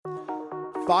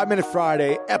5 Minute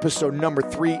Friday, episode number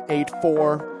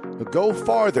 384, Go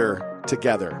Farther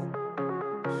Together.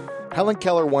 Helen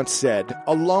Keller once said,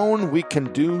 "Alone we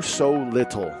can do so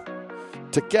little.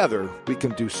 Together we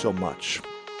can do so much."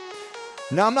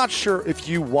 Now, I'm not sure if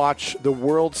you watch the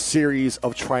World Series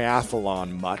of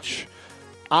Triathlon much.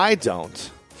 I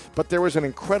don't. But there was an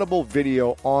incredible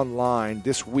video online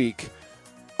this week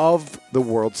of the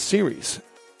World Series.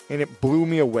 And it blew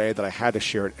me away that I had to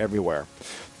share it everywhere.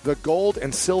 The gold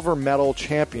and silver medal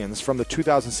champions from the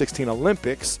 2016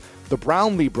 Olympics, the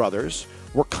Brownlee brothers,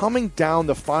 were coming down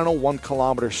the final 1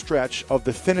 kilometer stretch of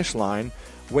the finish line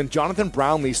when Jonathan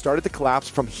Brownlee started to collapse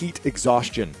from heat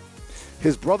exhaustion.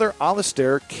 His brother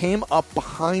Alistair came up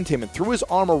behind him and threw his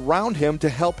arm around him to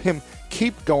help him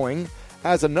keep going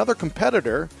as another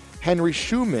competitor, Henry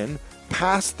Schumann,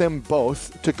 passed them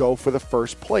both to go for the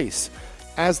first place.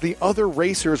 As the other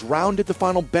racers rounded the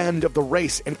final bend of the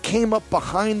race and came up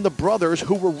behind the brothers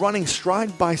who were running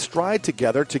stride by stride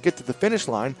together to get to the finish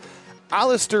line,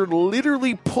 Alistair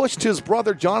literally pushed his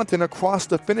brother Jonathan across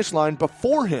the finish line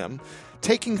before him,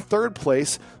 taking third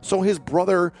place, so his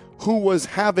brother, who was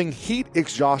having heat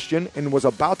exhaustion and was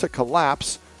about to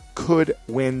collapse, could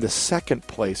win the second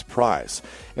place prize.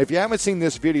 If you haven't seen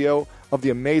this video of the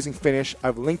amazing finish,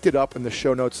 I've linked it up in the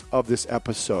show notes of this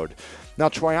episode. Now,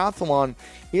 triathlon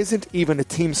isn't even a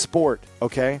team sport,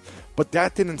 okay? But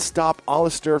that didn't stop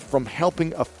Alistair from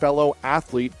helping a fellow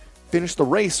athlete finish the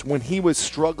race when he was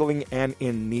struggling and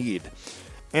in need.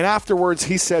 And afterwards,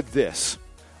 he said this: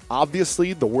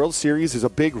 "Obviously, the World Series is a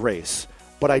big race,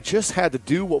 but I just had to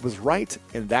do what was right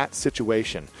in that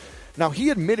situation." Now, he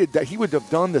admitted that he would have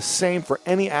done the same for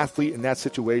any athlete in that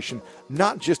situation,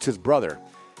 not just his brother.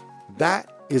 That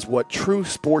is what true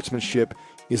sportsmanship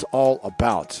is all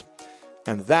about.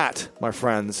 And that, my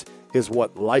friends, is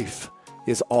what life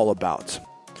is all about.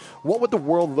 What would the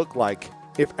world look like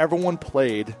if everyone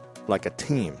played like a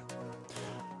team?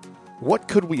 What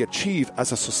could we achieve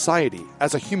as a society,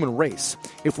 as a human race,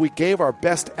 if we gave our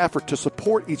best effort to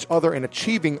support each other in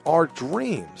achieving our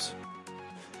dreams?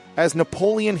 As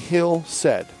Napoleon Hill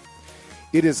said,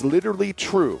 "It is literally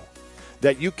true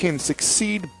that you can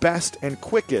succeed best and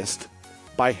quickest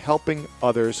by helping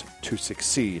others to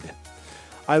succeed."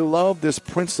 I love this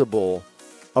principle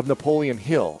of Napoleon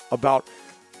Hill about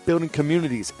building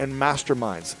communities and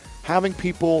masterminds, having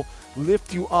people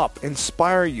lift you up,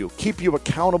 inspire you, keep you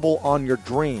accountable on your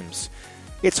dreams.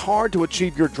 It's hard to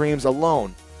achieve your dreams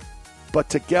alone, but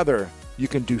together you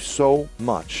can do so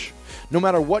much. No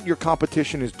matter what your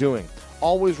competition is doing,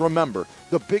 always remember,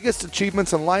 the biggest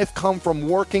achievements in life come from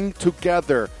working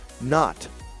together, not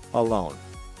alone.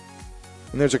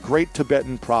 And there's a great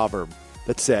Tibetan proverb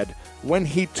that said, "When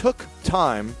he took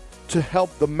time to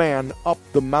help the man up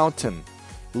the mountain,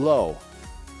 lo,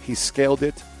 he scaled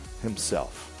it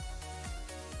himself."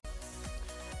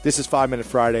 This is 5 Minute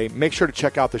Friday. Make sure to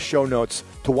check out the show notes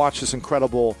to watch this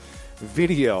incredible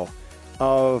video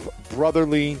of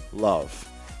brotherly love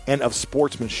and of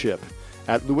sportsmanship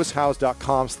at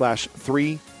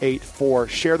lewishowes.com/384.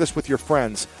 Share this with your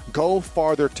friends. Go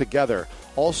farther together.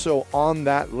 Also on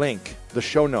that link, the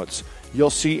show notes,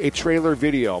 you'll see a trailer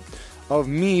video of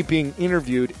me being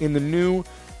interviewed in the new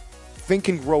Think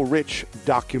and Grow Rich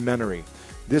documentary.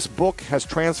 This book has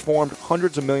transformed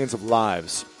hundreds of millions of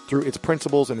lives through its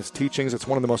principles and its teachings. It's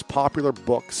one of the most popular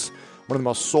books, one of the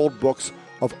most sold books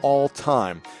of all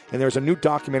time. And there's a new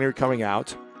documentary coming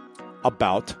out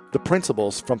about the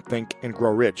principles from Think and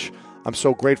Grow Rich. I'm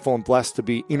so grateful and blessed to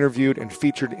be interviewed and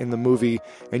featured in the movie,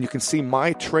 and you can see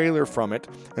my trailer from it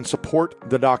and support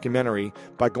the documentary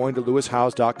by going to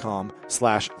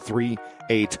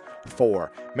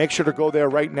lewishowes.com/384. Make sure to go there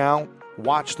right now,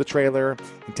 watch the trailer,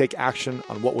 and take action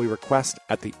on what we request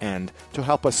at the end to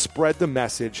help us spread the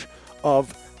message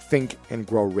of Think and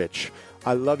Grow Rich.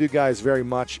 I love you guys very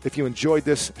much. If you enjoyed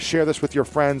this, share this with your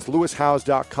friends.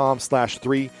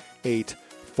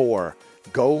 lewishowes.com/384.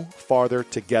 Go farther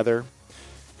together,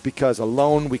 because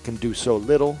alone we can do so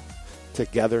little.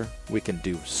 Together we can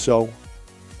do so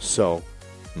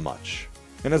much.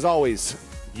 And as always,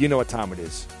 you know what time it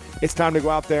is. It's time to go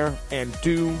out there and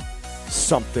do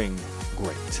something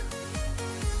great.